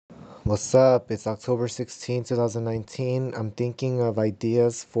What's up? It's October 16, 2019. I'm thinking of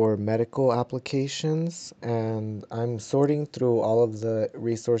ideas for medical applications, and I'm sorting through all of the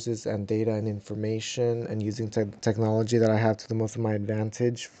resources and data and information and using technology that I have to the most of my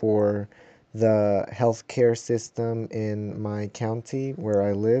advantage for the healthcare system in my county where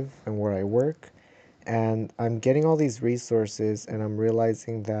I live and where I work. And I'm getting all these resources, and I'm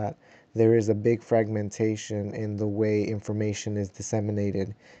realizing that there is a big fragmentation in the way information is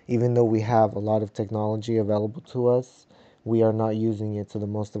disseminated. Even though we have a lot of technology available to us, we are not using it to the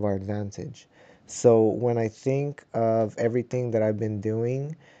most of our advantage. So when I think of everything that I've been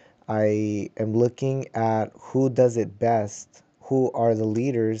doing, I am looking at who does it best, who are the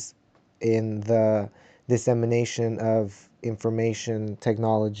leaders in the dissemination of information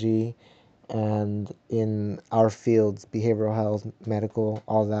technology and in our fields, behavioral health, medical,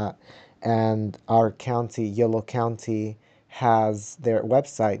 all that. And our county, Yolo County, has their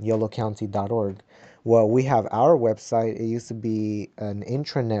website, yolocounty.org. Well, we have our website. It used to be an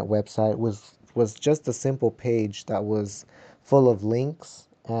intranet website, was just a simple page that was full of links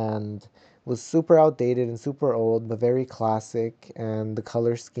and was super outdated and super old, but very classic. And the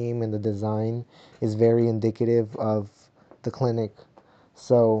color scheme and the design is very indicative of the clinic.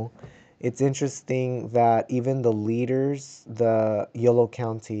 So it's interesting that even the leaders, the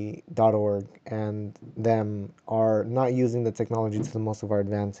YOLOcounty.org and them are not using the technology to the most of our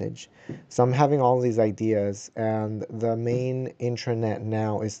advantage. So I'm having all these ideas, and the main intranet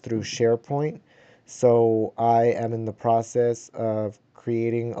now is through SharePoint. So I am in the process of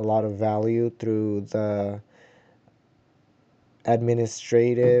creating a lot of value through the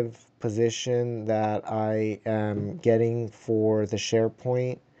administrative position that I am getting for the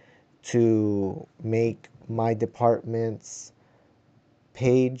SharePoint to make my department's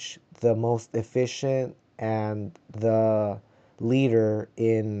page the most efficient and the leader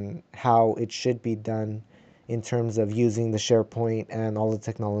in how it should be done in terms of using the SharePoint and all the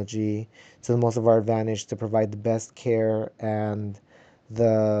technology to the most of our advantage to provide the best care and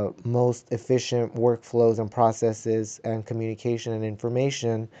the most efficient workflows and processes and communication and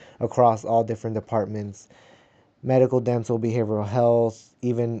information across all different departments: medical, dental, behavioral health,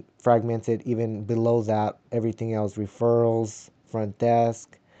 even fragmented, even below that, everything else, referrals, front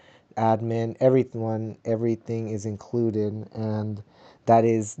desk, admin, everyone, everything is included. And that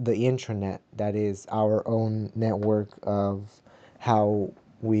is the intranet. That is our own network of how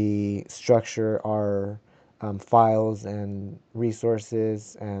we structure our files and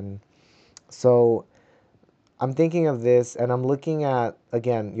resources. And so I'm thinking of this and I'm looking at,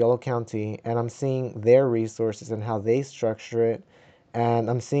 again, Yolo County, and I'm seeing their resources and how they structure it. And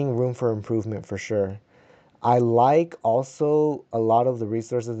I'm seeing room for improvement for sure. I like also a lot of the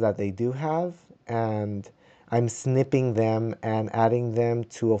resources that they do have, and I'm snipping them and adding them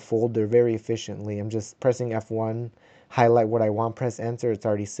to a folder very efficiently. I'm just pressing F1, highlight what I want, press enter, it's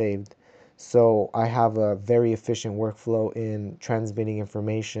already saved. So I have a very efficient workflow in transmitting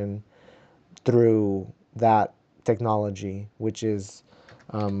information through that technology, which is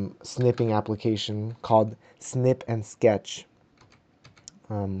snipping application called Snip and Sketch.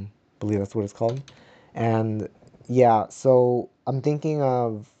 I believe that's what it's called. And yeah, so I'm thinking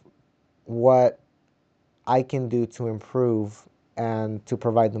of what I can do to improve and to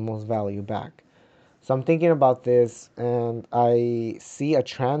provide the most value back. So I'm thinking about this, and I see a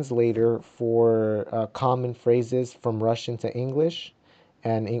translator for common phrases from Russian to English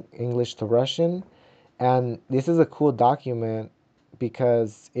and English to Russian. And this is a cool document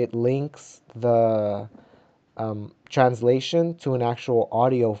because it links the translation to an actual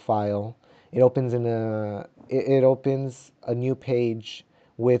audio file. It opens a new page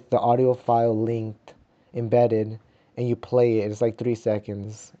with the audio file linked, embedded, and you play it. It's like 3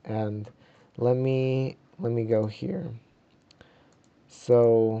 seconds. And let me go here.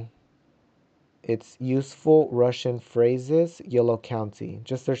 So it's useful Russian phrases, Yellow County.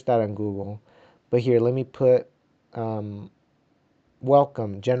 Just search that on Google. But here, let me put um,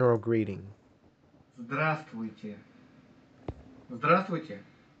 welcome, general greeting. Здравствуйте. Здравствуйте.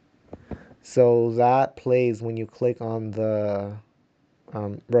 So that plays when you click on the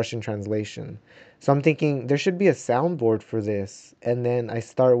Russian translation. So I'm thinking there should be a soundboard for this. And then I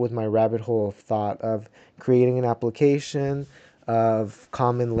start with my rabbit hole of thought of creating an application of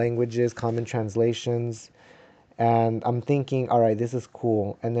common languages, common translations. And I'm thinking, all right, this is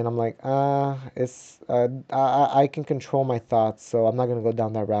cool. And then I'm like, I can control my thoughts, so I'm not gonna go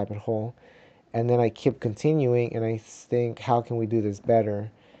down that rabbit hole. And then I keep continuing, and I think, how can we do this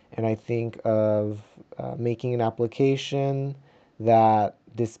better? And I think of making an application that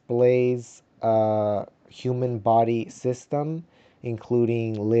displays a human body system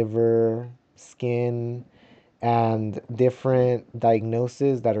including liver, skin, and different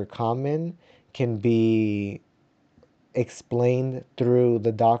diagnoses that are common can be explained through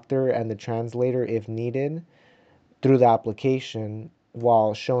the doctor and the translator if needed through the application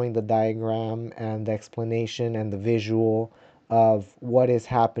while showing the diagram and the explanation and the visual of what is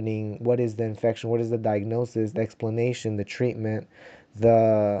happening, what is the infection, what is the diagnosis, the explanation, the treatment,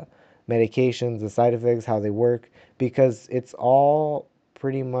 the medications, the side effects, how they work, because it's all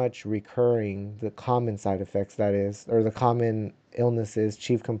pretty much recurring, the common side effects, that is, or the common illnesses,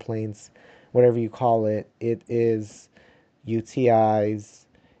 chief complaints, whatever you call it. It is UTIs,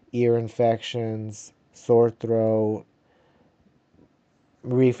 ear infections, sore throat,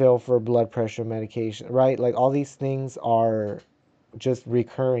 refill for blood pressure medication, right? Like all these things are just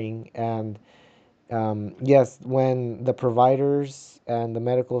recurring. And yes, when the providers and the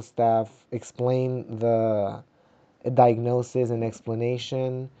medical staff explain the diagnosis and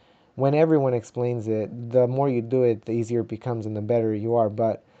explanation, when everyone explains it, the more you do it, the easier it becomes and the better you are.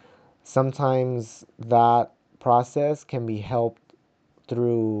 But sometimes that process can be helped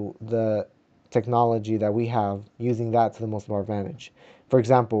through the technology that we have, using that to the most of our advantage. For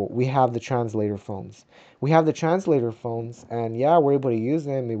example, we have the translator phones. We have the translator phones, and yeah, we're able to use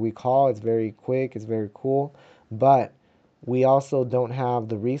them. We call, it's very quick, it's very cool, but we also don't have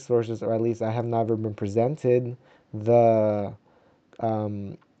the resources, or at least I have never been presented the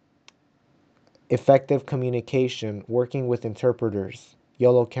um, effective communication working with interpreters.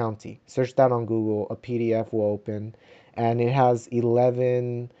 Yolo County. Search that on Google. A PDF will open, and it has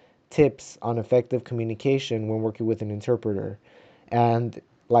 11 tips on effective communication when working with an interpreter. And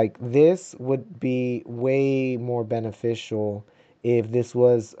like this would be way more beneficial if this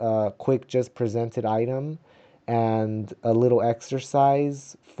was a quick, just presented item and a little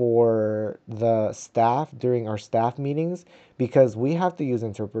exercise for the staff during our staff meetings, because we have to use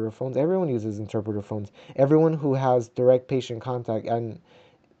interpreter phones. Everyone uses interpreter phones. Everyone who has direct patient contact, and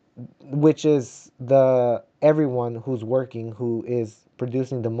which is the everyone who's working, who is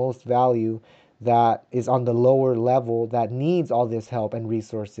producing the most value, that is on the lower level, that needs all this help and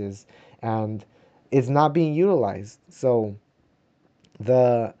resources, and is not being utilized. So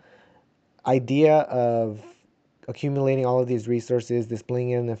the idea of accumulating all of these resources,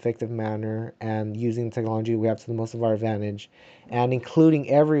 displaying it in an effective manner, and using the technology we have to the most of our advantage, and including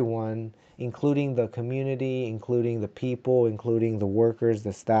everyone, including the community, including the people, including the workers,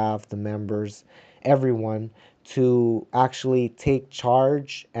 the staff, the members, everyone, to actually take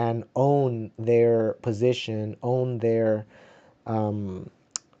charge and own their position, own their um,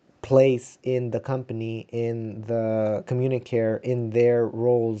 place in the company, in the communicare, in their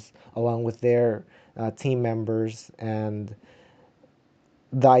roles, along with their team members. And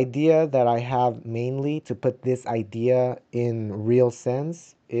the idea that I have mainly to put this idea in real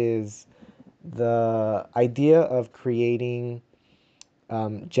sense is the idea of creating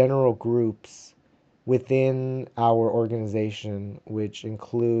general groups within our organization, which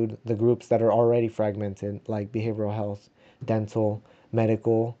include the groups that are already fragmented, like behavioral health, dental,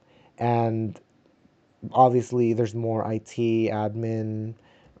 medical, and obviously there's more IT, admin,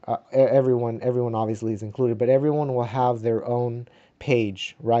 everyone obviously is included, but everyone will have their own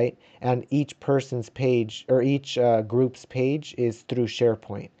page, right? And each person's page, or each group's page, is through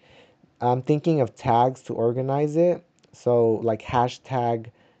SharePoint. I'm thinking of tags to organize it. So like hashtag,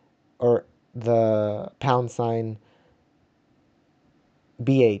 or the pound sign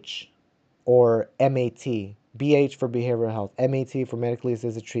BH, or MAT. BH for behavioral health, MAT for medically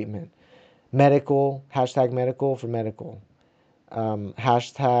assisted treatment, medical, hashtag medical for medical,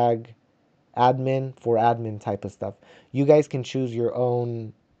 hashtag admin for admin type of stuff. You guys can choose your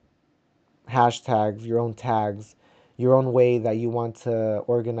own hashtags, your own tags, your own way that you want to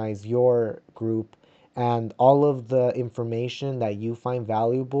organize your group, and all of the information that you find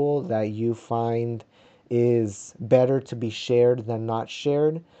valuable, that you find is better to be shared than not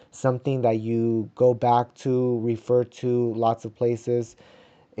shared, something that you go back to, refer to lots of places.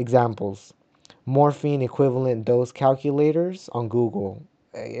 Examples: morphine equivalent dose calculators on Google.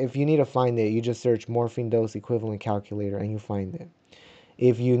 If you need to find it, you just search morphine dose equivalent calculator and you find it.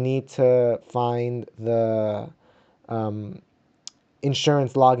 If you need to find the um,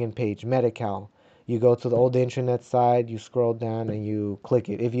 insurance login page, Medi-Cal, you go to the old internet side, you scroll down and you click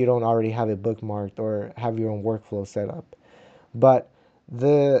it if you don't already have it bookmarked or have your own workflow set up. But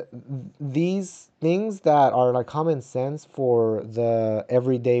the these things that are like common sense for the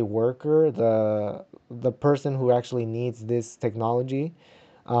everyday worker, the person who actually needs this technology,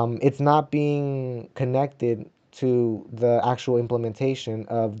 it's not being connected to the actual implementation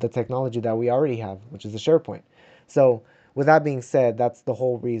of the technology that we already have, which is the SharePoint. So with that being said, that's the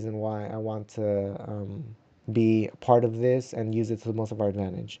whole reason why I want to be a part of this and use it to the most of our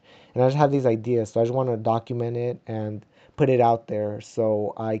advantage. And I just have these ideas, so I just want to document it and put it out there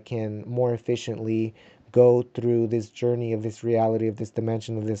so I can more efficiently go through this journey of this reality, of this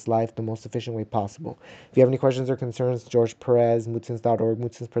dimension of this life the most efficient way possible. If you have any questions or concerns, George Perez, Mutins.org,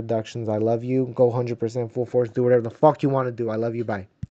 Mutins Productions, I love you. Go 100% full force, do whatever the fuck you want to do. I love you. Bye.